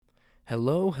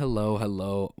Hello, hello,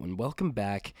 hello, and welcome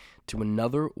back to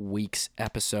another week's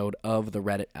episode of the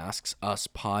Reddit Asks Us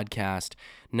podcast.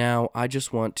 Now, I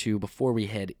just want to, before we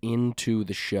head into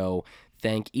the show,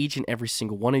 thank each and every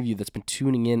single one of you that's been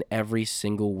tuning in every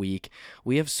single week.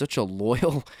 We have such a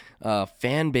loyal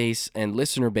fan base and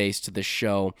listener base to this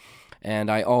show, and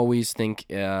I always think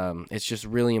it's just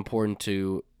really important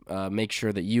to make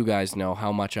sure that you guys know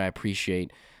how much I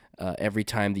appreciate every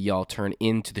time that y'all tune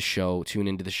into the show,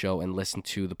 and listen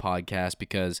to the podcast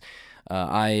because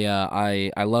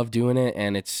I love doing it,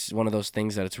 and it's one of those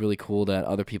things that it's really cool that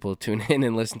other people tune in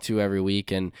and listen to every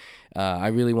week, and I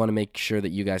really want to make sure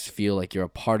that you guys feel like you're a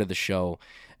part of the show,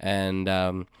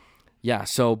 and yeah,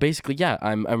 so basically, yeah,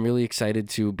 I'm really excited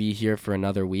to be here for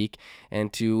another week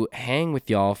and to hang with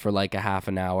y'all for like a half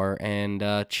an hour and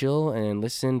chill and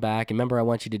listen back. And remember, I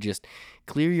want you to just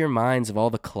clear your minds of all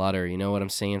the clutter. You know what I'm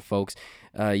saying, folks?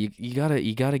 You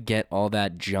gotta get all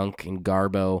that junk and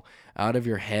garbo out of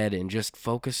your head and just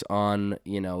focus on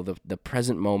the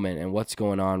present moment and what's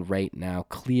going on right now.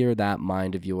 Clear that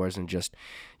mind of yours and just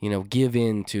give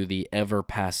in to the ever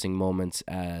passing moments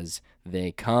as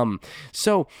they come.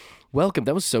 So. Welcome.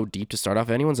 That was so deep to start off.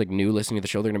 If anyone's like new listening to the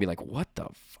show, they're gonna be like, "What the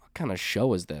fuck kind of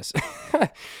show is this?"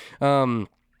 The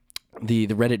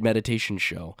Reddit meditation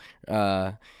show.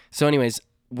 Anyways,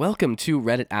 welcome to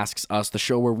Reddit Asks Us, the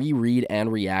show where we read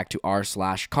and react to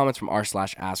r/comments from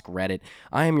r/ask Reddit.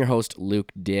 I am your host,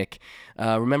 Luke Dick.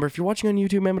 Remember, if you're watching on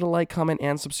YouTube, remember to like, comment,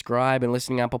 and subscribe. And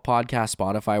listening Apple Podcasts,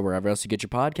 Spotify, wherever else you get your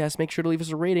podcasts, make sure to leave us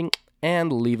a rating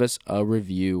and leave us a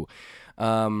review.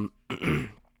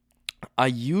 I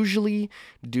usually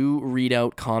do read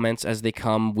out comments as they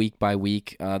come week by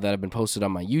week that have been posted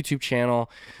on my YouTube channel,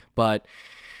 but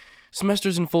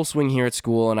semester's in full swing here at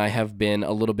school, and I have been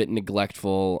a little bit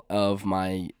neglectful of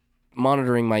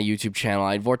monitoring my YouTube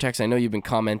channel. Vortex, I know you've been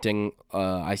commenting.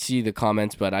 I see the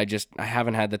comments, but I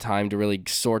haven't had the time to really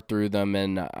sort through them,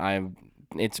 and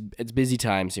it's busy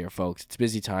times here, folks. It's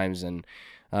busy times, and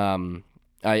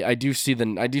I do see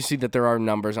that there are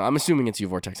numbers. I'm assuming it's you,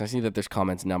 Vortex. I see that there's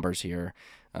comments numbers here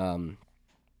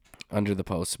under the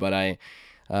posts, but I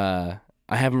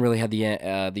haven't really had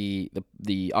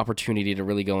the opportunity to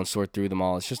really go and sort through them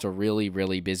all. It's just a really,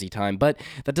 really busy time, but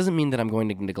that doesn't mean that I'm going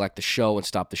to neglect the show and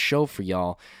stop the show for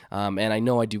y'all. And I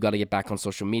know I do got to get back on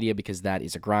social media because that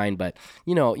is a grind, but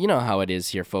you know how it is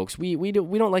here, folks. We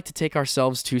don't like to take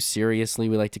ourselves too seriously.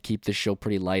 We like to keep this show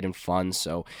pretty light and fun.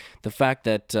 So the fact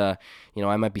that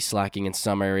I might be slacking in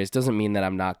some areas doesn't mean that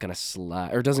I'm not gonna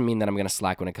slack, or doesn't mean that I'm gonna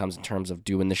slack when it comes in terms of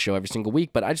doing the show every single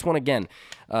week. But I just want to again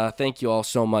thank you all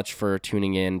so much for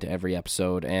tuning in to every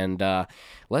episode, and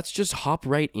let's just hop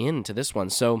right into this one.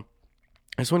 So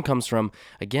this one comes from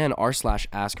again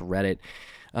r/ask Reddit.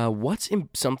 What's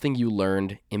something you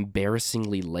learned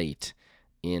embarrassingly late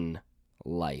in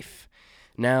life?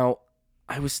 Now,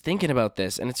 I was thinking about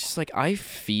this, and it's just like I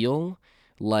feel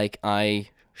like I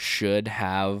should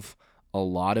have a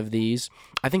lot of these.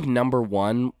 I think number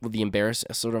one, with the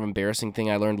embarrassing thing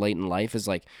I learned late in life is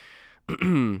like,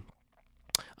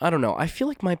 I don't know. I feel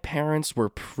like my parents were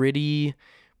pretty,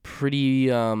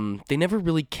 they never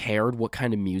really cared what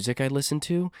kind of music I listened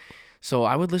to. So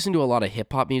I would listen to a lot of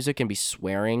hip hop music and be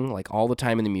swearing like all the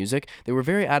time in the music. They were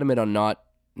very adamant on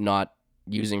not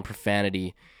using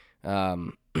profanity,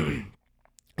 in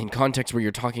context where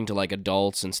you're talking to like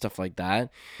adults and stuff like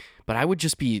that. But I would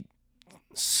just be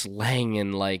slang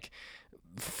and like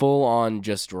full on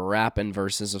just rapping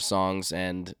verses of songs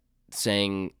and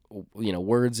saying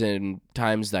words in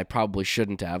times that I probably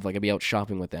shouldn't have. Like I'd be out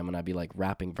shopping with them and I'd be like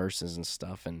rapping verses and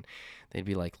stuff, and they'd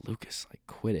be like, "Lucas, like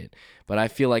quit it." But I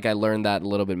feel like I learned that a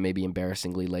little bit maybe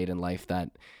embarrassingly late in life,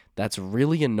 that's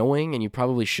really annoying, and you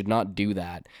probably should not do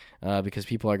that because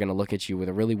people are going to look at you with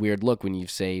a really weird look when you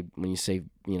say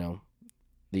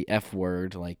the F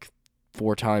word like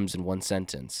 4 times in one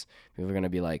sentence. People are going to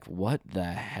be like, "What the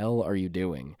hell are you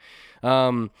doing?"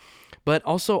 But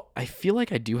also, I feel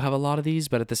like I do have a lot of these,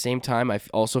 but at the same time, I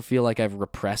also feel like I've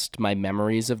repressed my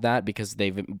memories of that because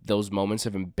those moments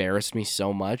have embarrassed me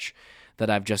so much that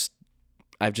I've just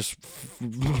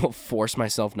forced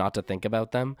myself not to think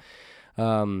about them.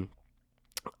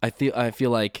 I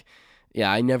feel like,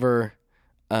 yeah, I never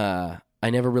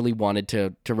really wanted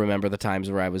to remember the times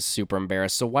where I was super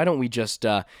embarrassed. So why don't we just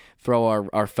throw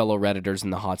our fellow Redditors in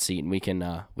the hot seat, and we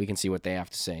can see what they have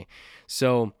to say.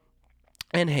 So,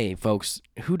 and hey, folks,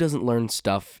 who doesn't learn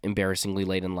stuff embarrassingly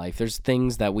late in life? There's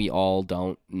things that we all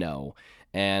don't know,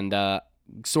 and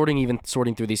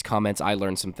sorting through these comments, I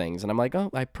learned some things, and I'm like, oh,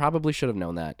 I probably should have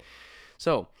known that.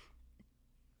 So,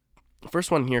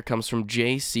 first one here comes from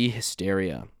JC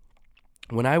Hysteria.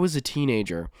 When I was a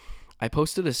teenager, I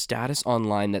posted a status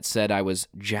online that said I was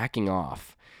jacking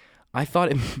off. I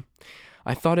thought it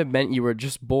I thought it meant you were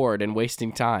just bored and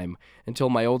wasting time until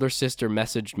my older sister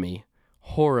messaged me,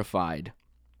 horrified.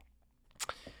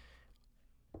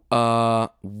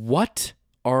 What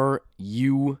are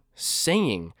you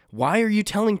saying? Why are you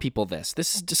telling people this?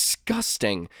 This is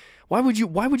disgusting. Why would you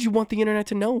want the internet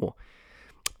to know?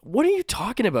 What are you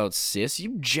talking about, sis?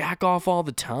 You jack off all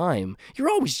the time. You're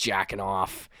always jacking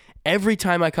off. Every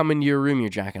time I come into your room, you're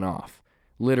jacking off.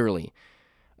 Literally.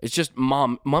 It's just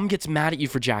mom gets mad at you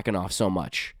for jacking off so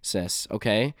much, sis,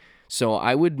 okay? So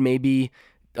I would maybe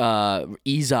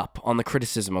ease up on the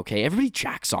criticism, okay? Everybody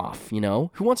jacks off, you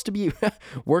know? Who wants to be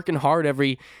working hard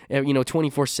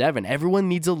 24/7? Everyone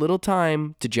needs a little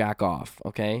time to jack off,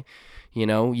 okay? You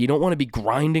know, you don't want to be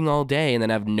grinding all day and then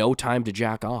have no time to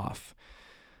jack off.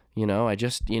 You know,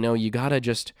 you gotta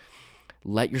just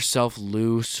let yourself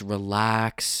loose,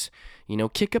 relax, you know,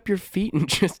 kick up your feet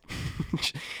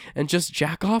and just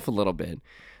jack off a little bit,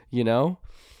 you know?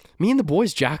 Me and the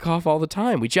boys jack off all the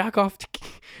time. We jack off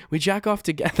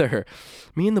together.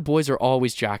 Me and the boys are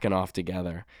always jacking off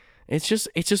together. It's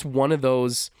just one of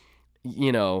those,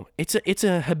 you know, it's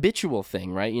a habitual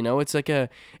thing, right? You know, it's a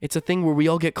thing where we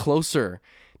all get closer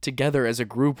together as a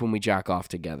group when we jack off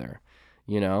together,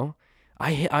 you know?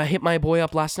 I hit my boy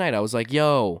up last night. I was like,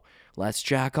 yo, let's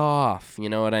jack off. You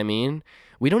know what I mean?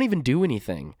 We don't even do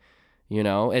anything, you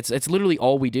know? It's literally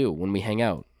all we do when we hang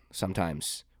out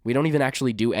sometimes. We don't even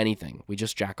actually do anything. We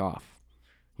just jack off,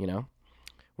 you know?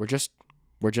 We're just,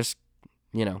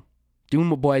 you know,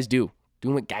 doing what boys do,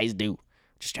 doing what guys do,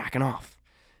 just jacking off.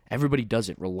 Everybody does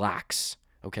it. Relax,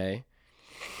 okay?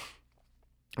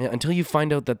 Yeah, until you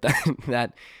find out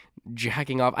that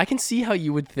jacking off, I can see how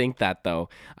you would think that, though.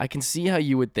 I can see how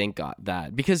you would think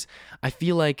that, because I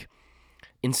feel like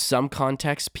in some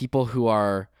contexts, people who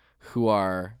are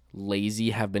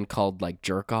lazy have been called like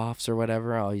jerk offs or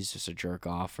whatever. Oh, he's just a jerk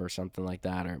off or something like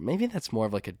that, or maybe that's more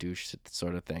of like a douche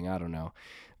sort of thing. I don't know,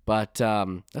 but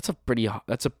that's a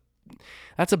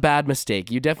bad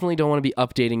mistake. You definitely don't want to be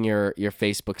updating your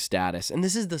Facebook status. And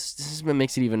this is what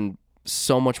makes it even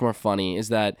so much more funny, is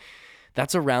that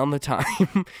that's around the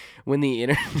time when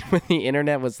the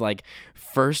internet was like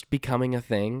first becoming a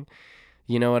thing.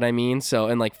 You know what I mean? So,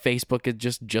 and like Facebook had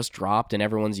just dropped and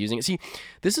everyone's using it. See,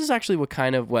 this is actually what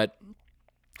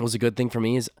was a good thing for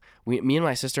me is me and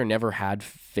my sister never had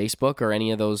Facebook or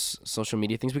any of those social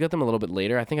media things. We got them a little bit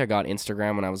later. I think I got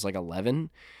Instagram when I was like 11.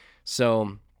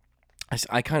 So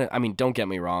I mean, don't get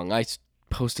me wrong. I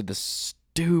posted the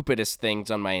stupidest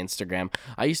things on my Instagram.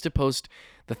 I used to post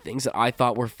the things that I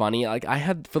thought were funny. Like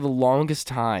for the longest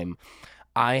time,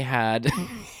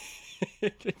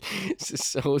 this is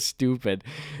so stupid.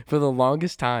 For the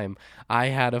longest time, I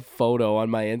had a photo on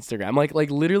my Instagram,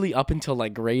 like literally up until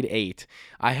like grade 8.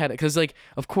 I had, because like,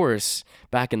 of course,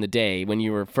 back in the day when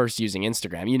you were first using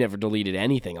Instagram, you never deleted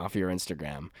anything off your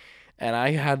Instagram. And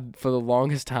I had, for the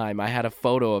longest time, I had a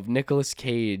photo of Nicolas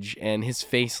Cage and his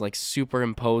face like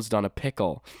superimposed on a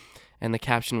pickle. And the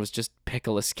caption was just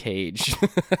Pickleous Cage.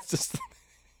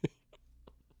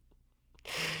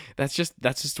 That's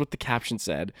just what the caption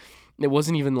said. It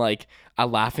wasn't even like a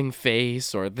laughing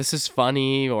face or this is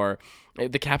funny, or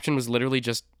the caption was literally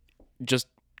just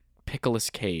Pickleous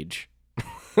Cage.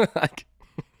 Like,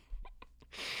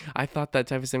 I thought that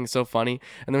type of thing was so funny.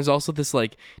 And there's also this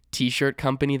like t-shirt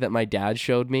company that my dad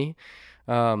showed me.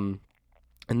 And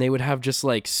they would have just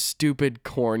like stupid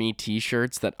corny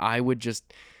t-shirts that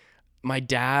my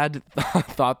dad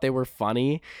thought they were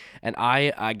funny, and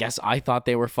I guess I thought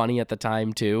they were funny at the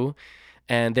time too.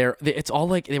 And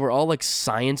they were all like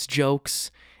science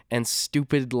jokes and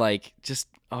stupid, like, just,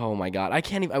 oh my God. I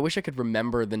wish I could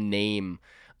remember the name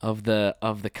of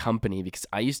the company, because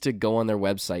I used to go on their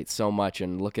website so much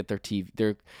and look at their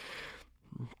t-shirts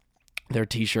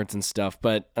and stuff.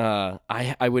 But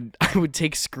I would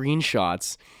take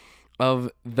screenshots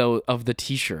of the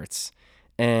t-shirts,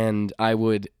 and I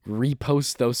would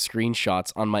repost those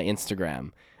screenshots on my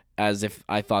Instagram as if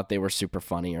I thought they were super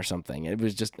funny or something. It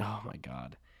was just, oh my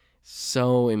God,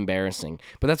 so embarrassing.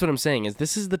 But that's what I'm saying, is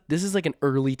this is like an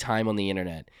early time on the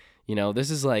internet. You know,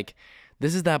 this is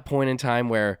that point in time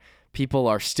where people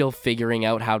are still figuring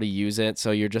out how to use it. So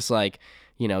you're just like,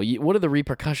 you know, what are the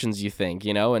repercussions, you think,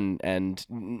 you know, and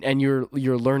you're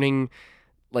learning,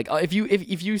 like, if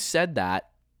you said that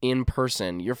in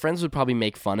person, your friends would probably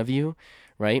make fun of you,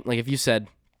 right? Like if you said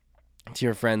to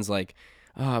your friends, like,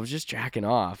 oh, I was just jacking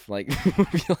off, like,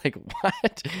 be like,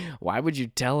 what? Why would you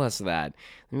tell us that?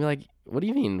 And be like, what do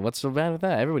you mean? What's so bad with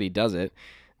that? Everybody does it.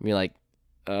 And be like,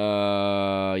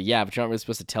 yeah, but you're not really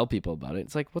supposed to tell people about it.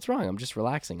 It's like, what's wrong? I'm just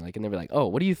relaxing. Like, and they'll be like, oh,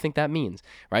 what do you think that means?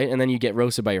 Right? And then you get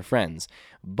roasted by your friends.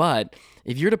 But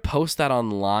if you're to post that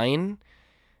online,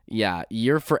 yeah,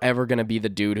 you're forever going to be the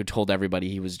dude who told everybody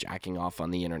he was jacking off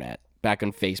on the internet back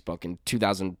on Facebook in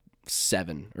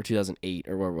 2007 or 2008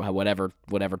 or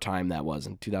whatever time that was,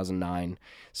 in 2009.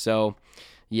 So,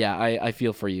 yeah, I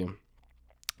feel for you.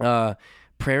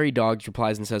 Prairie Dogs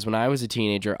replies and says, when I was a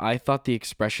teenager, I thought the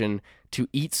expression to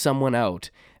eat someone out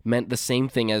meant the same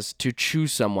thing as to chew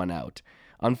someone out.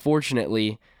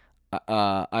 Unfortunately,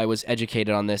 I was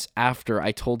educated on this after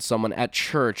I told someone at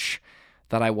church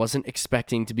that I wasn't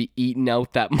expecting to be eaten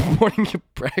out that morning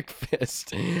at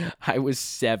breakfast. I was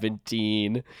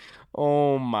 17.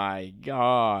 Oh my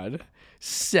God.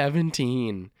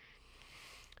 17.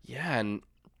 Yeah, and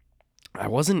I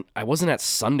wasn't at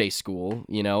Sunday school,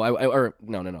 you know.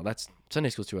 No, that's Sunday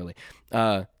school's too early.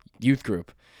 Youth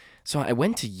group. So I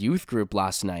went to youth group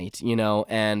last night, you know,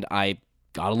 and I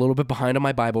got a little bit behind on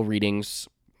my Bible readings,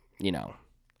 you know.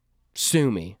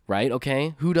 Sue me, right?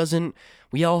 Okay? Who doesn't?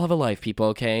 We all have a life, people,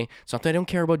 okay? It's not that I don't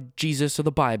care about Jesus or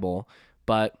the Bible,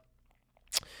 but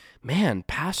man,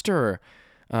 Pastor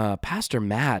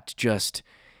Matt just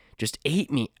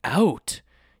ate me out.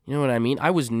 You know what I mean?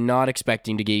 I was not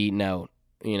expecting to get eaten out,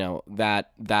 you know,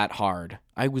 that hard.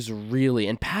 I was really,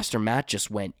 and Pastor Matt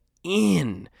just went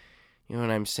in. You know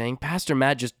what I'm saying? Pastor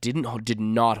Matt just did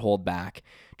not hold back.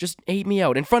 Just ate me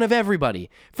out in front of everybody, in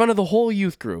front of the whole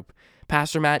youth group.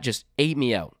 Pastor Matt just ate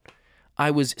me out.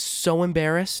 I was so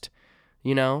embarrassed,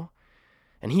 you know,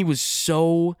 and he was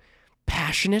so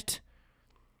passionate.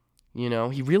 You know,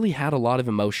 he really had a lot of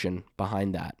emotion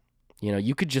behind that. You know,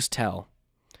 you could just tell,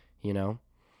 you know,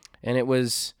 and it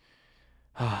was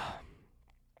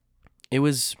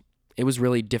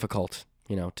really difficult,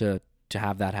 you know, to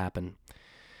have that happen,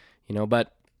 you know,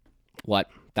 but what?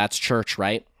 That's church,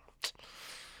 right?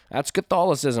 That's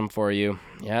Catholicism for you.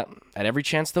 Yeah, at every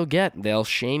chance they'll get, they'll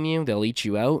shame you, they'll eat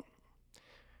you out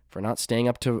for not staying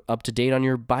up to date on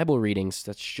your Bible readings.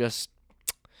 That's just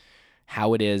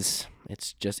how it is.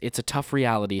 It's a tough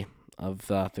reality of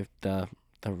the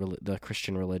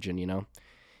Christian religion, you know,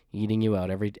 eating you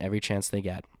out every chance they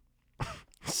get.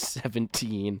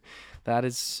 17. That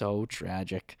is so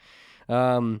tragic.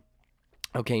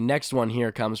 Okay, next one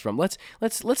here comes from, let's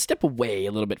step away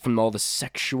a little bit from all the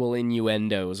sexual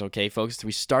innuendos, okay, folks?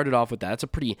 We started off with that. That's a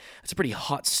pretty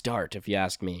hot start, if you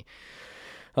ask me.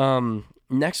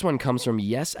 Next one comes from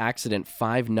Yes Accident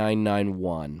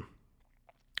 5991.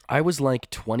 I was like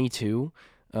 22,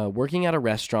 working at a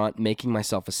restaurant, making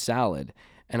myself a salad,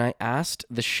 and I asked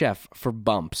the chef for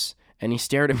bumps, and he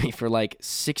stared at me for like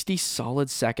 60 solid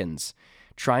seconds,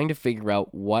 trying to figure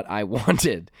out what I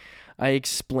wanted. I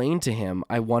explained to him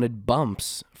I wanted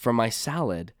bumps for my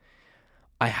salad.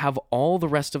 I have all the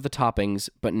rest of the toppings,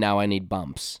 but now I need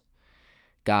bumps.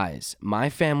 Guys, my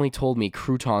family told me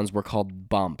croutons were called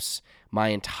bumps my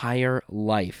entire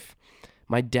life.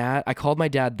 I called my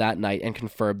dad that night and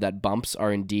confirmed that bumps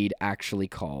are indeed actually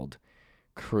called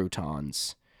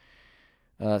croutons.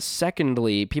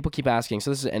 Secondly, people keep asking, so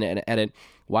this is an edit,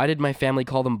 why did my family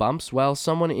call them bumps? Well,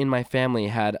 someone in my family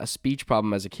had a speech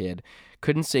problem as a kid,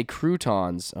 couldn't say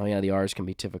croutons. Oh yeah, the R's can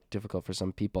be difficult for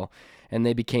some people, and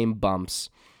they became bumps.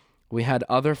 We had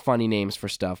other funny names for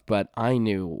stuff, but I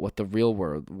knew what the real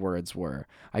words were.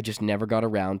 I just never got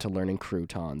around to learning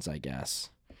croutons, I guess.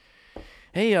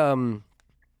 Hey,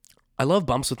 I love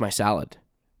bumps with my salad,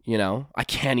 you know? I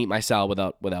can't eat my salad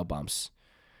without bumps,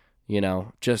 you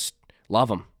know? Just love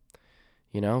them,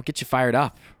 you know? Get you fired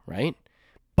up, right?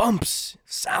 Bumps,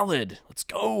 salad, let's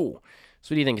go.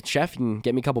 So what do you think, chef? You can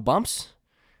get me a couple bumps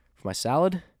for my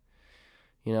salad,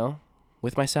 you know?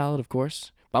 With my salad, of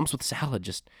course. Bumps with salad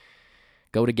just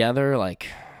go together like,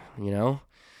 you know?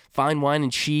 Fine wine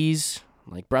and cheese,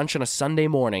 like brunch on a Sunday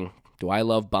morning. Do I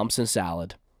love bumps and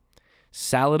salad?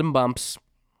 Salad and bumps.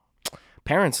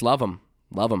 Parents love them.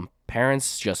 Love them.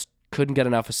 Parents just couldn't get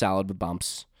enough of salad with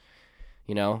bumps.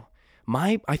 You know?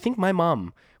 I think my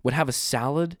mom would have a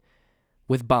salad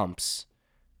with bumps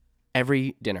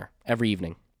every dinner, every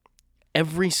evening.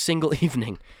 Every single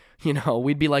evening. You know,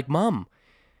 we'd be like, Mom,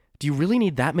 do you really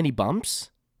need that many bumps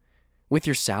with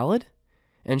your salad?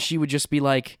 And she would just be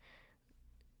like,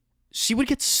 she would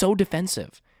get so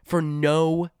defensive for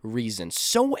no reason.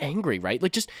 So angry, right?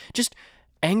 Like just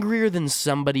angrier than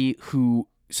somebody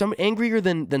angrier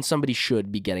than somebody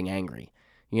should be getting angry,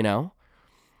 you know?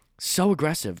 So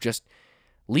aggressive. Just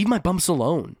leave my bumps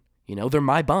alone. You know, they're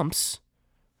my bumps,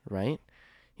 right?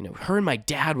 You know, her and my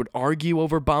dad would argue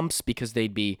over bumps because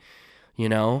they'd be, you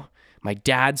know, my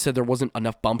dad said there wasn't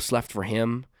enough bumps left for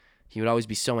him he would always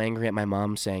be so angry at my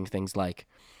mom saying things like,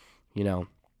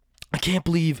 I can't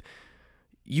believe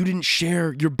you didn't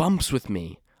share your bumps with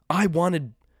me. I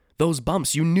wanted those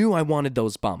bumps. You knew I wanted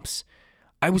those bumps.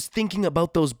 I was thinking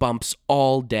about those bumps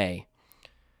all day.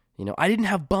 I didn't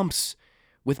have bumps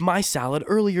with my salad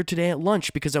earlier today at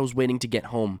lunch because I was waiting to get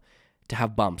home to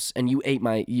have bumps, and you ate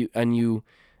you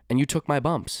took my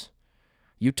bumps.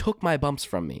 You took my bumps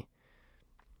from me.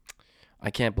 I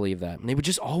can't believe that. And they would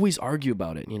just always argue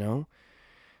about it,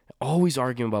 Always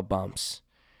arguing about bumps.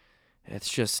 It's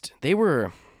just, they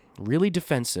were really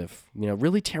defensive,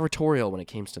 really territorial when it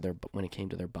came to their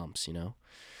bumps,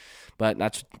 But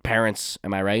that's parents,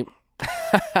 am I right?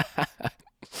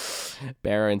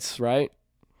 Parents, right?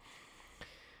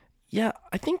 Yeah,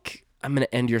 I think I'm going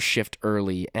to end your shift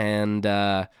early, and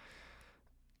I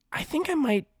think I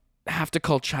might have to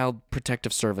call Child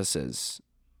Protective Services.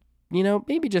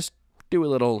 Maybe just do a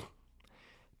little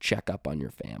checkup on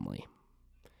your family.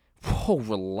 Whoa,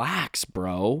 relax,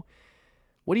 bro.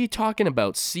 What are you talking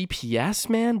about? CPS,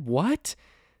 man? What?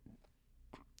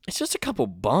 It's just a couple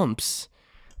bumps.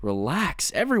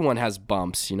 Relax. Everyone has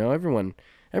bumps, Everyone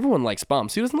likes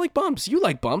bumps. Who doesn't like bumps? You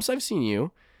like bumps. I've seen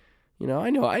you. I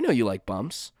know you like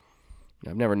bumps.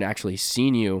 I've never actually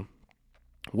seen you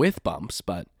with bumps,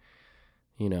 but,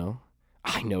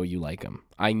 I know you like them.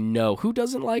 I know. Who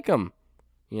doesn't like them?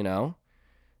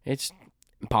 It's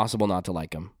impossible not to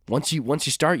like them. Once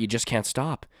you start, you just can't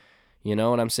stop. You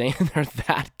know what I'm saying? They're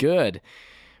that good,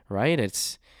 right?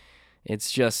 It's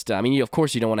just, of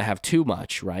course you don't want to have too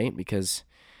much, right? Because,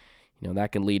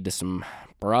 that can lead to some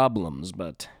problems,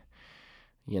 but,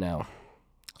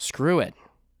 screw it.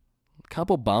 A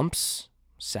couple bumps,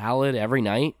 salad every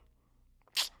night.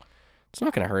 It's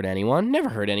not going to hurt anyone. Never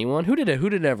hurt anyone. Who did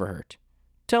it ever hurt?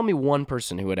 Tell me one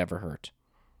person who it ever hurt.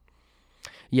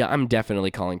 Yeah, I'm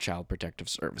definitely calling Child Protective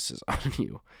Services on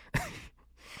you.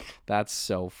 That's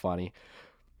so funny.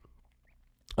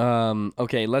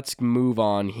 Okay, let's move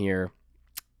on here.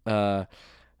 Well,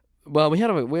 we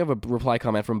have a reply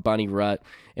comment from Bunny Rut.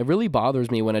 It really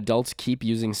bothers me when adults keep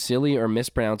using silly or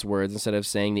mispronounced words instead of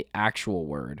saying the actual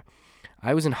word.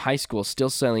 I was in high school still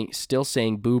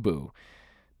saying boo-boo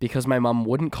because my mom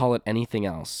wouldn't call it anything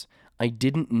else. I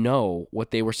didn't know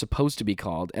what they were supposed to be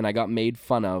called, and I got made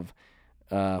fun of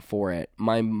for it.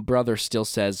 My brother still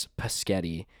says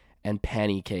paschetti and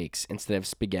pancakes instead of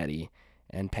spaghetti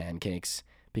and pancakes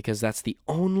because that's the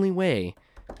only way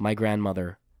my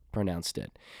grandmother pronounced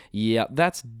it. Yeah,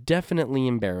 that's definitely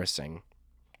embarrassing.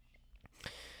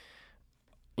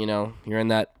 You're in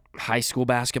that high school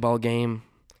basketball game,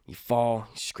 you fall,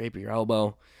 you scrape your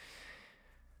elbow.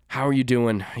 How are you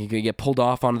doing? You gonna get pulled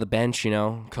off onto the bench,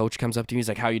 Coach comes up to you, he's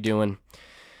like, how you doing?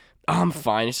 Oh, I'm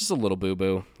fine, it's just a little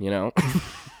boo-boo, It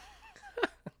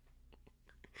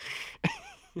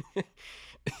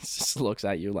just looks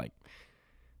at you like,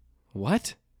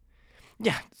 what?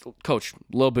 Yeah, coach,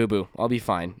 little boo-boo, I'll be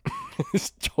fine.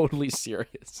 It's totally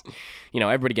serious.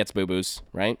 Everybody gets boo-boos,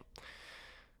 right?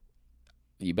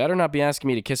 You better not be asking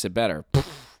me to kiss it better.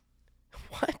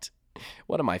 What?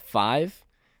 What am I, 5?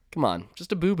 Come on,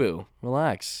 just a boo-boo.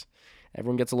 Relax.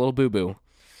 Everyone gets a little boo-boo.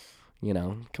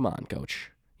 Come on,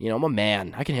 coach. I'm a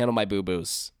man. I can handle my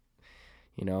boo-boos.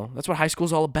 That's what high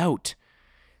school's all about.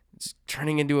 It's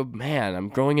turning into a man. I'm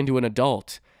growing into an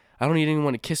adult. I don't need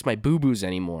anyone to kiss my boo-boos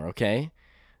anymore, okay?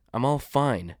 I'm all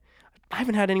fine. I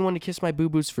haven't had anyone to kiss my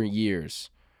boo-boos for years.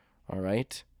 All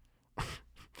right?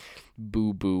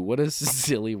 Boo-boo. What a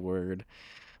silly word.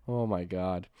 Oh, my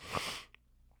God.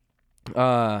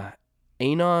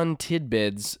 Anon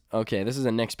Tidbids. Okay, this is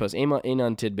the next post.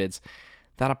 Anon Tidbids.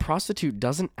 That a prostitute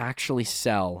doesn't actually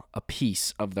sell a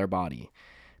piece of their body.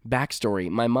 Backstory.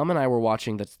 My mom and I were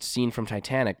watching the scene from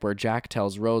Titanic where Jack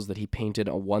tells Rose that he painted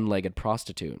a one-legged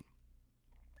prostitute.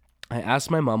 I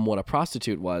asked my mom what a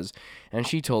prostitute was, and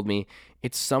she told me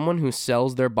it's someone who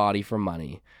sells their body for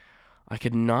money. I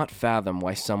could not fathom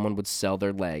why someone would sell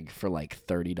their leg for like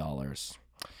 $30.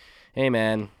 Hey,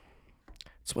 man.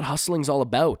 It's what hustling's all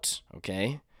about,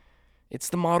 okay? It's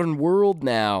the modern world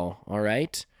now, all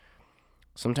right?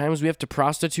 Sometimes we have to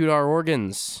prostitute our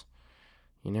organs.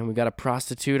 We got to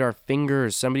prostitute our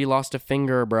fingers. Somebody lost a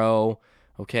finger, bro.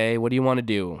 Okay, what do you want to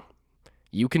do?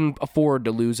 You can afford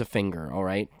to lose a finger, all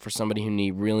right, for somebody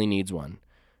who really needs one,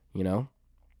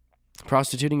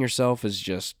 Prostituting yourself is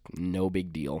just no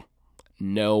big deal.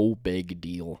 No big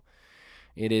deal.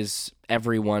 It is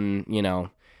everyone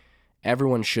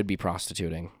should be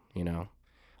prostituting,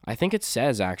 I think it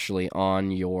says actually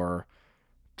on your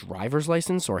driver's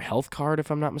license or health card, if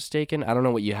I'm not mistaken. I don't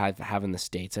know what you have in the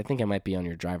States. I think it might be on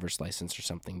your driver's license or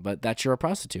something, but that you're a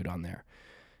prostitute on there,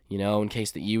 in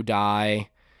case that you die,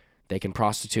 They can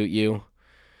prostitute you,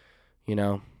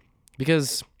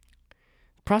 because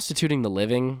prostituting the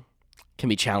living can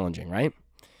be challenging, right?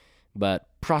 But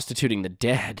prostituting the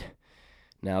dead,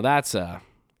 now that's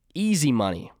easy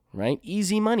money, right?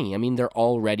 Easy money. I mean, they're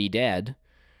already dead,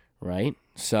 right?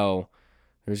 So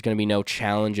there's going to be no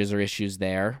challenges or issues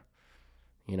there,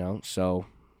 so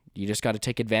you just got to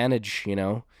take advantage,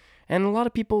 And a lot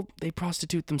of people, they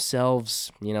prostitute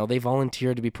themselves, they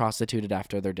volunteer to be prostituted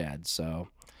after they're dead. So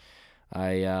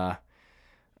it's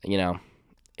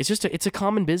a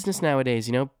common business nowadays,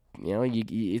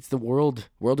 it's the world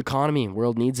economy.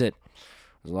 World needs it.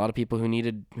 There's a lot of people who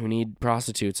need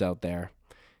prostitutes out there,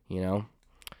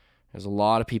 There's a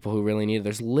lot of people who really need it.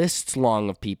 There's lists long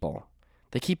of people.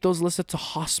 They keep those lists at the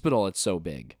hospital. It's so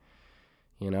big,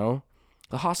 The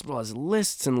hospital has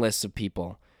lists and lists of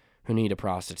people who need a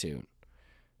prostitute,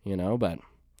 But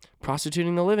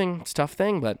prostituting the living, it's a tough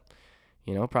thing. But,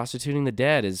 prostituting the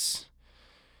dead is,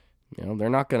 they're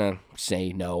not going to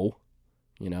say no,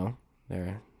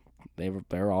 They're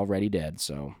already dead,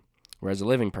 so... Whereas a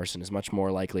living person is much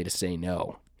more likely to say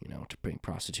no, to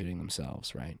prostituting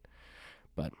themselves, right?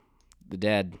 But the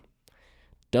dead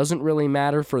doesn't really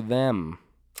matter for them.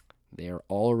 They're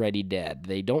already dead.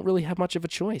 They don't really have much of a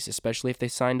choice, especially if they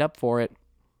signed up for it.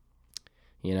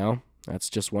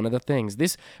 That's just one of the things.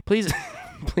 Please,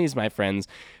 please, my friends,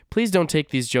 please don't take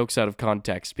these jokes out of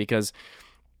context, because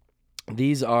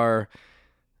we are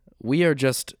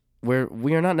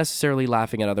not necessarily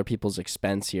laughing at other people's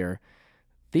expense here.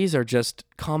 These are just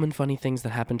common funny things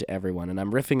that happen to everyone, and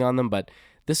I'm riffing on them, but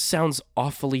this sounds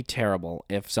awfully terrible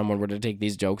if someone were to take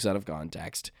these jokes out of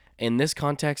context. In this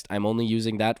context, I'm only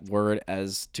using that word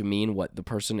as to mean what the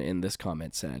person in this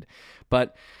comment said.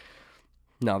 But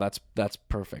no, that's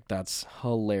perfect. That's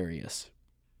hilarious.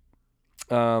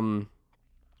 Okay,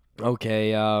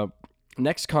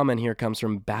 next comment here comes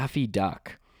from Baffy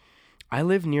Duck. I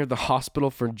live near the hospital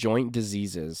for joint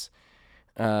diseases.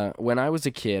 When I was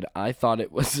a kid, I thought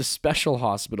it was a special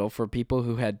hospital for people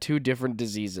who had two different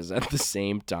diseases at the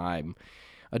same time.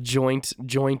 Joint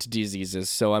diseases.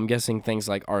 So I'm guessing things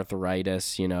like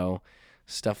arthritis,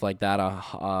 stuff like that.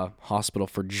 A hospital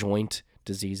for joint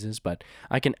diseases. But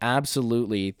I can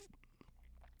absolutely,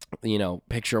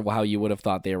 picture how you would have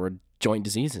thought they were joint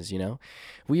diseases,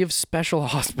 We have special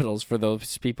hospitals for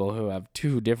those people who have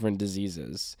two different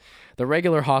diseases. The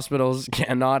regular hospitals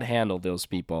cannot handle those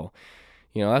people.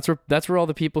 That's where all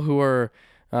the people who are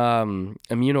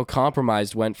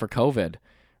immunocompromised went for COVID,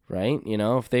 right?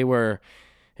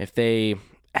 If they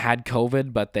had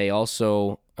COVID, but they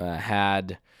also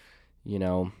had, I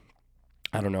don't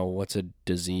know, what's a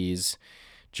disease?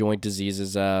 Joint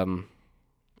diseases,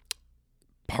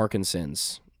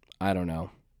 Parkinson's. I don't know.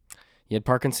 You had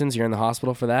Parkinson's, you're in the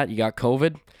hospital for that. You got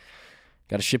COVID,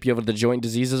 got to ship you over to the joint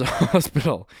diseases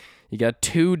hospital. You got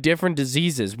two different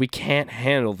diseases. We can't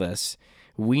handle this.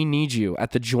 We need you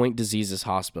at the joint diseases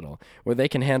hospital where they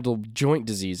can handle joint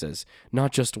diseases,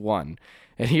 not just one.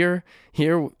 And here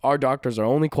our doctors are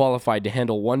only qualified to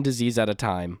handle one disease at a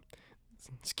time.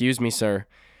 Excuse me, sir.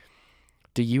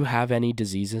 Do you have any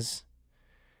diseases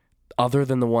other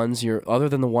than the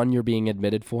one you're being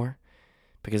admitted for?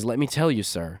 Because let me tell you,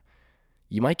 sir,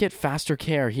 you might get faster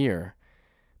care here,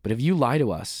 but if you lie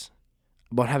to us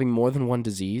about having more than one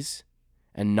disease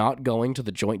and not going to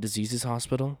the joint diseases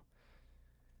hospital,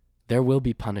 there will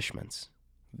be punishments.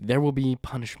 There will be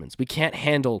punishments. We can't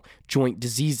handle joint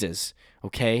diseases,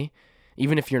 okay?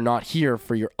 Even if you're not here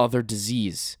for your other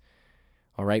disease.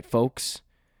 All right, folks?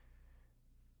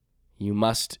 We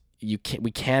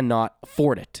cannot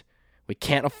afford it. We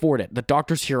can't afford it. The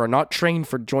doctors here are not trained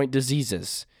for joint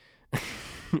diseases.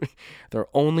 They're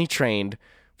only trained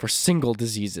for single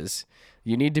diseases.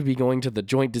 You need to be going to the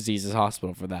joint diseases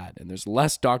hospital for that. And there's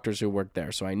less doctors who work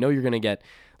there. So I know you're going to get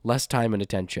less time and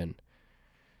attention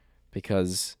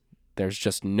because there's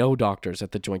just no doctors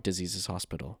at the joint diseases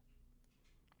hospital.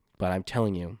 But I'm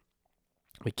telling you,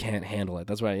 we can't handle it.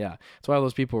 That's why all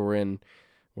those people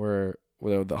where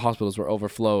the hospitals were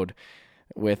overflowed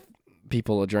with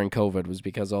people during COVID, was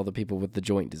because all the people with the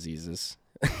joint diseases,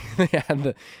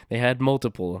 they had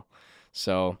multiple.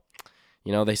 So,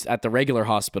 they at the regular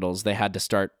hospitals, they had to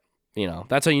start,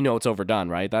 that's how it's overdone,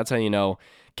 right? That's how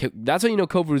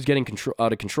COVID was getting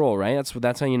out of control, right?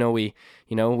 That's how we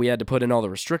had to put in all the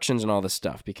restrictions and all this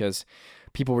stuff because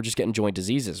people were just getting joint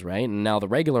diseases, right? And now the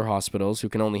regular hospitals, who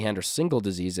can only handle single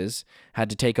diseases, had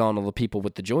to take on all the people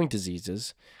with the joint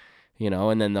diseases,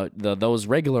 and then those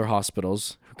regular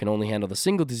hospitals who can only handle the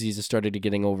single diseases started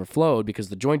getting overflowed because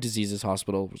the joint diseases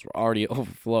hospitals were already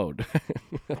overflowed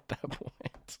at that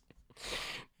point.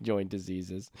 joint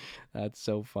diseases. That's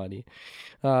so funny.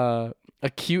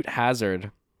 Acute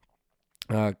Hazard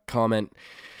comments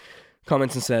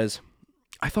and says,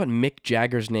 I thought Mick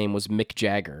Jagger's name was Mick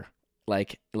Jagger,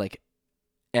 like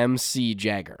MC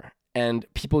Jagger, and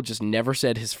people just never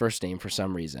said his first name for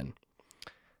some reason.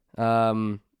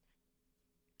 Guy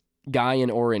in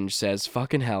Orange says,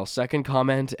 fucking hell, second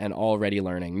comment and already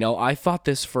learning. No, I thought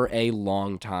this for a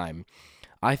long time.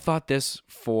 I thought this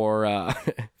for a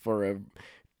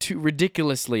too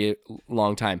ridiculously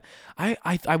long time.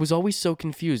 I was always so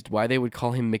confused why they would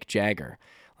call him Mick Jagger.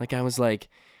 Like, I was like,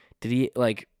 did he,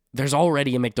 like, there's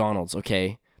already a McDonald's,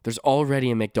 okay? There's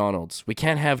already a McDonald's. We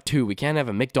can't have two. We can't have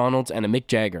a McDonald's and a Mick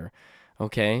Jagger,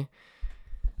 okay?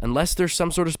 Unless there's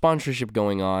some sort of sponsorship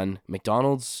going on.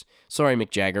 McDonald's, sorry, Mick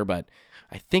Jagger, but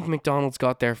I think McDonald's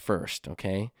got there first,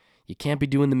 okay? You can't be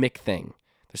doing the Mick thing.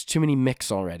 There's too many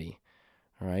Micks already,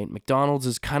 all right? McDonald's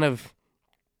is kind of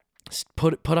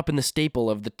put up in the staple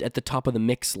of at the top of the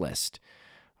mix list,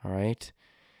 all right?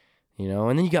 You know,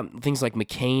 and then you got things like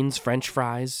McCain's French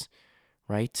fries,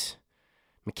 right?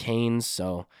 McCain's.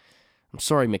 So I'm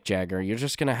sorry, Mick Jagger. You're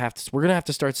just gonna have to. We're gonna have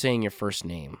to start saying your first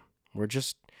name. We're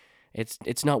just.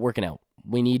 It's not working out.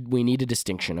 We need a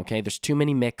distinction. Okay. There's too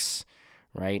many Micks,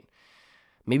 right?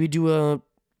 Maybe do a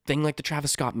thing like the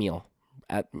Travis Scott meal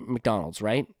at McDonald's,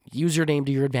 right? Use your name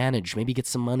to your advantage. Maybe get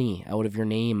some money out of your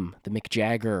name. The Mick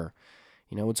Jagger.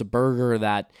 You know, it's a burger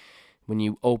that when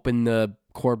you open the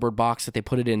cardboard box that they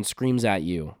put it in screams at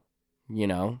you. You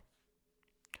know,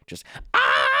 just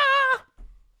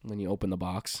when you open the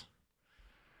box.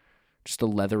 Just the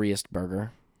leatheriest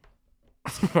burger.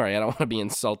 Sorry, I don't want to be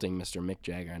insulting Mr. Mick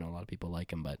Jagger. I know a lot of people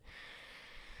like him, but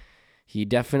he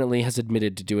definitely has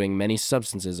admitted to doing many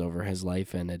substances over his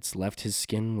life, and it's left his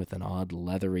skin with an odd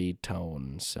leathery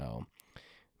tone. So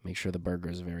make sure the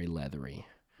burger is very leathery.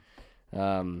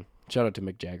 Shout out to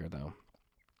Mick Jagger, though.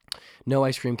 No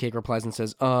Ice Cream Cake replies and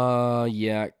says,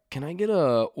 yeah, can I get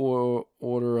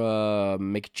order a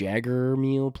Mick Jagger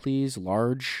meal, please?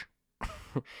 Large?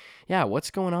 Yeah,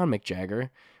 what's going on, Mick Jagger?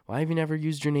 Why have you never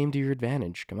used your name to your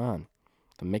advantage? Come on.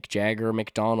 The Mick Jagger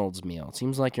McDonald's meal. It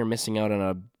seems like you're missing out on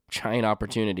a giant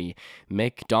opportunity.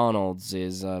 McDonald's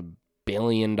is a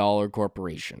billion-dollar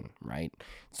corporation, right?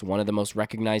 It's one of the most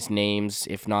recognized names,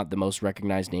 if not the most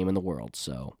recognized name in the world.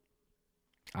 So,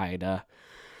 if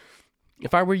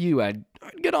I were you, I'd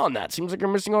get on that. Seems like you're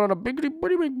missing out on a pretty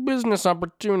big business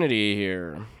opportunity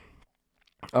here.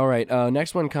 All right,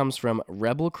 next one comes from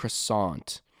Rebel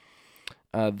Croissant.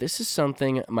 This is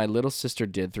something my little sister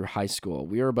did through high school.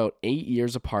 We were about 8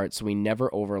 years apart, so we never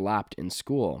overlapped in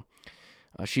school.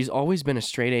 She's always been a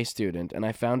straight A student, and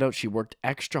I found out she worked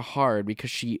extra hard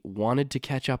because she wanted to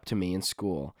catch up to me in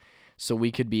school, so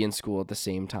we could be in school at the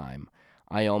same time.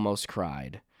 I almost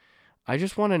cried. I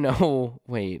just want to know,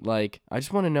 I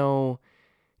just want to know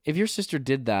if your sister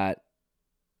did that.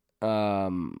 I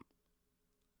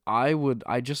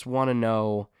just want to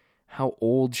know how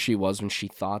old she was when she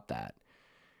thought that.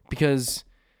 Because,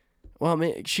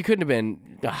 well, she couldn't have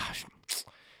been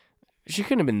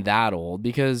that old,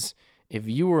 because if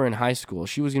you were in high school,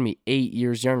 she was going to be 8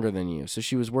 years younger than you. So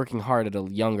she was working hard at a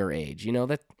younger age. You know,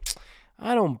 that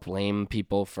I don't blame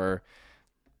people for,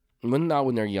 not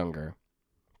when they're younger.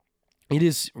 It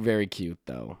is very cute,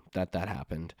 though, that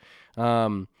happened.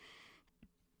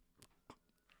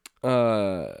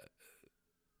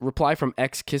 Reply from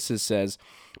X Kisses says,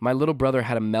 my little brother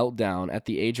had a meltdown at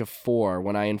the age of 4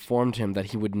 when I informed him that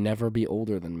he would never be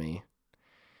older than me.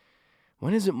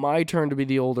 When is it my turn to be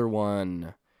the older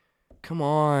one? Come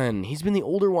on. He's been the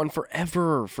older one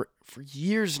forever, for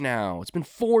years now. It's been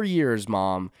 4 years,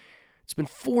 Mom. It's been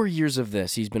 4 years of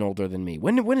this. He's been older than me.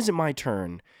 When is it my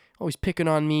turn? Always picking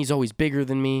on me. He's always bigger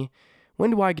than me. When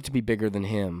do I get to be bigger than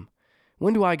him?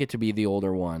 When do I get to be the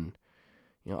older one?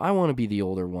 You know, I want to be the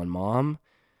older one, Mom.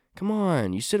 Come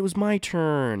on, you said it was my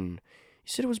turn. You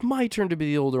said it was my turn to be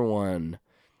the older one.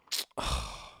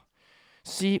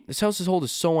 See, this household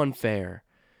is so unfair.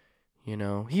 You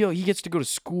know, he gets to go to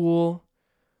school.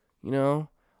 You know,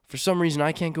 for some reason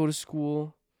I can't go to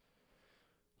school.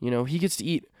 You know, he gets to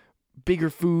eat bigger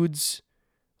foods.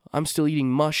 I'm still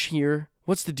eating mush here.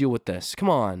 What's the deal with this? Come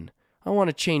on. I want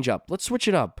to change up. Let's switch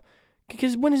it up.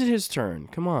 Because when is it his turn?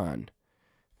 Come on.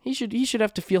 He should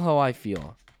have to feel how I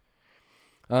feel.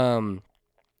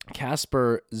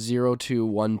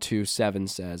 Casper02127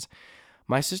 says,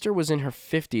 my sister was in her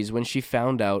 50s when she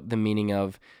found out the meaning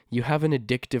of, you have an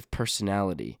addictive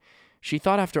personality. She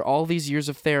thought after all these years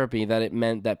of therapy that it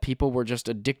meant that people were just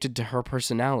addicted to her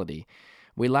personality.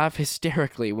 We laugh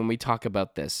hysterically when we talk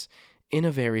about this, in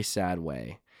a very sad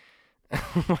way.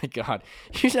 Oh my God,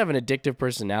 you just have an addictive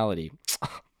personality.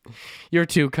 You're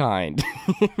too kind.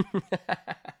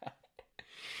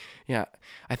 Yeah,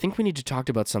 I think we need to talk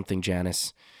about something,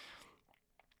 Janice.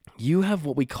 You have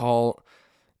what we call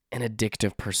an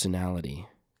addictive personality.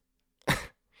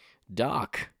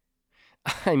 Doc,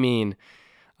 I mean,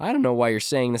 I don't know why you're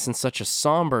saying this in such a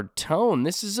somber tone.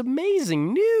 This is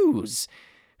amazing news.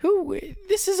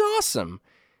 This is awesome.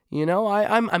 You know,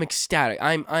 I'm ecstatic.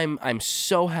 I'm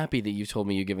so happy that you told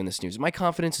me you've given this news. My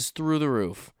confidence is through the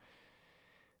roof.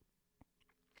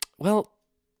 Well,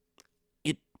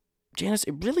 Janice,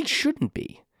 it really shouldn't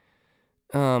be.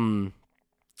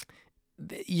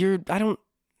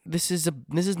 This is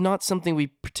not something we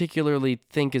particularly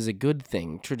think is a good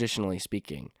thing, traditionally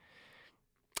speaking.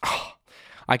 Oh,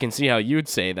 I can see how you'd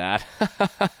say that.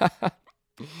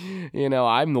 You know,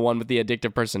 I'm the one with the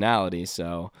addictive personality,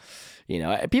 so, you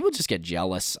know, people just get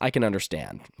jealous. I can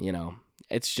understand, you know.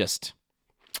 It's just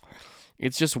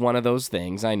one of those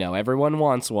things. I know everyone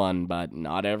wants one, but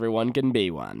not everyone can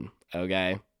be one,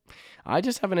 okay? I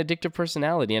just have an addictive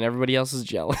personality and everybody else is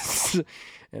jealous.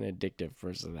 An addictive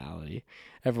personality.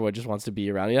 Everyone just wants to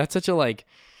be around you. That's such a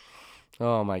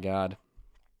oh my God.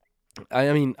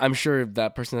 I mean, I'm sure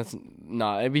that person that's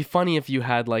not, it'd be funny if you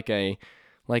had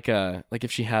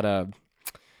if she had a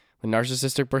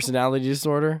narcissistic personality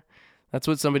disorder. That's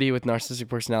what somebody with narcissistic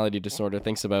personality disorder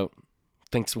thinks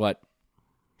what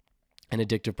an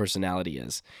addictive personality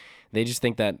is. They just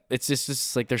think that it's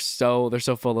just like they're so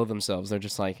full of themselves. They're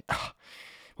just like, oh,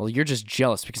 well, you're just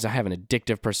jealous because I have an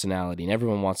addictive personality and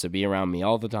everyone wants to be around me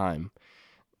all the time.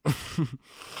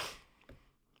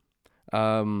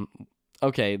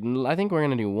 Okay, I think we're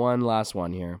gonna do one last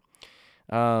one here.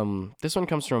 This one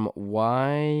comes from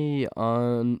why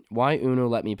Uno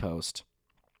let me post.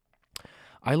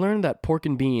 I learned that pork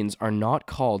and beans are not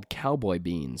called cowboy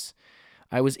beans.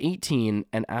 I was 18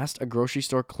 and asked a grocery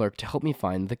store clerk to help me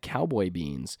find the cowboy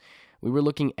beans. We were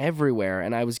looking everywhere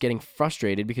and I was getting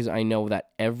frustrated because I know that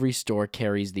every store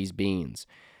carries these beans.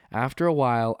 After a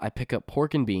while, I pick up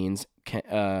pork and beans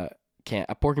a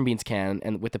pork and beans can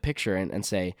and with a picture and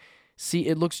say, "See,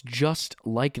 it looks just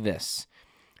like this."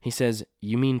 He says,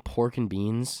 "You mean pork and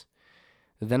beans?"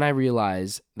 Then I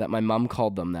realize that my mom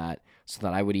called them that so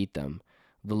that I would eat them.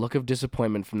 The look of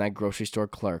disappointment from that grocery store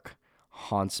clerk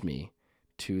haunts me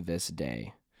to this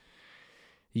day.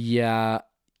 Yeah,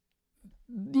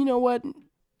 you know what?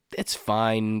 It's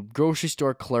fine. Grocery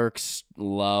store clerks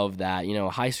love that. You know,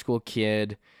 high school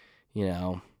kid, you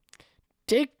know,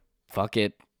 fuck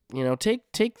it. You know, take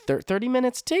 30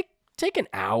 minutes, take an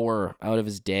hour out of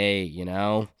his day, you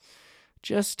know,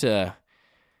 just to,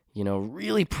 you know,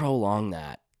 really prolong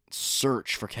that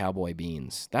search for cowboy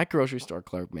beans. That grocery store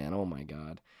clerk, man, oh my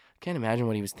God. I can't imagine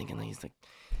what he was thinking. He's like,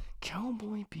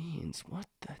 cowboy beans, what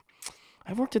the...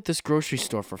 I worked at this grocery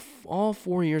store for all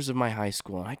 4 years of my high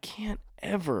school, and I can't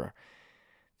ever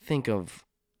think of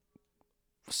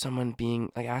someone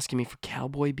being, asking me for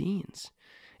cowboy beans.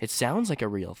 It sounds like a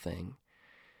real thing.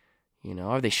 You know,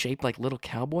 are they shaped like little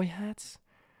cowboy hats?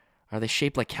 Are they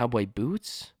shaped like cowboy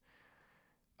boots?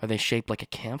 Are they shaped like a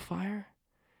campfire?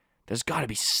 There's got to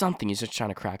be something. He's just trying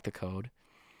to crack the code.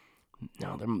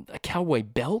 No, they're a cowboy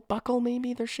belt buckle,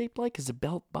 maybe they're shaped like. Is a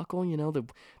belt buckle, you know, the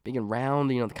big and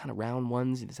round, you know, the kind of round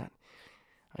ones. It's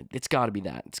got to be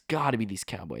that. It's got to be these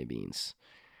cowboy beans.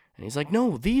 And he's like,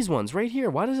 "No, these ones right here.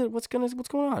 What's going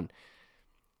on?"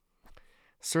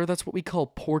 "Sir, that's what we call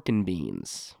pork and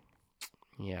beans."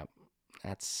 Yeah,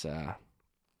 that's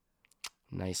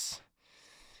nice.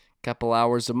 Couple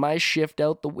hours of my shift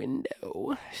out the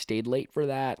window. Stayed late for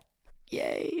that.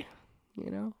 Yay.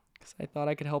 You know, because I thought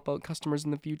I could help out customers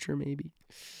in the future, maybe.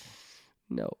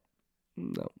 No.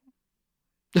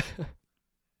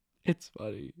 It's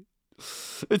funny.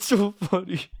 It's so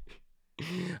funny.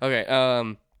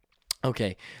 Okay,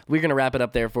 okay. We're gonna wrap it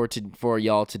up there for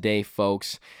y'all today,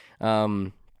 folks.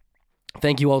 Thank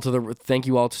you all to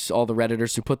all the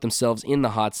Redditors who put themselves in the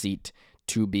hot seat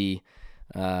to be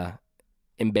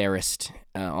embarrassed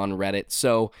on Reddit.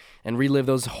 So, and relive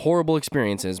those horrible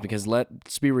experiences, because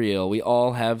let's be real, we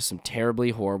all have some terribly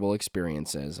horrible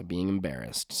experiences of being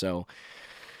embarrassed. So,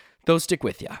 those stick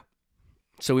with you.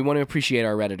 So we want to appreciate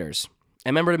our Redditors.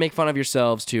 And remember to make fun of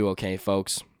yourselves too, okay,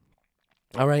 folks?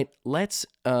 All right, let's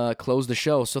close the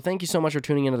show. So thank you so much for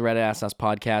tuning into the Reddit Ask Us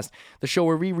podcast, the show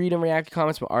where we read and react to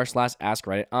comments from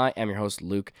r/AskReddit. I am your host,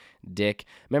 Luke Dick.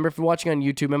 Remember, if you're watching on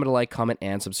YouTube, remember to like, comment,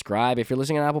 and subscribe. If you're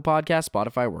listening on Apple Podcasts,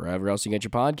 Spotify, wherever else you get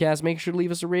your podcasts, make sure to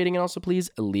leave us a rating, and also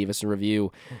please leave us a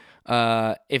review.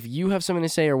 If you have something to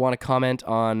say or want to comment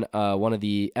on one of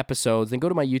the episodes, then go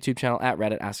to my YouTube channel at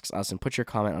Reddit Asks Us and put your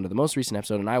comment under the most recent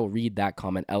episode, and I will read that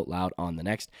comment out loud on the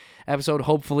next episode.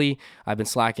 Hopefully, I've been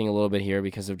slacking a little bit here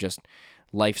because of just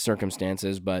life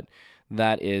circumstances, but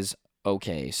that is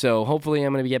okay. So hopefully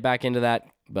I'm going to get back into that,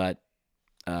 but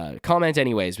comment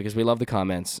anyways, because we love the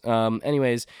comments.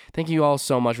 Anyways, thank you all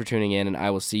so much for tuning in, and I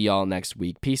will see y'all next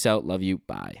week. Peace out. Love you.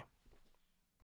 Bye.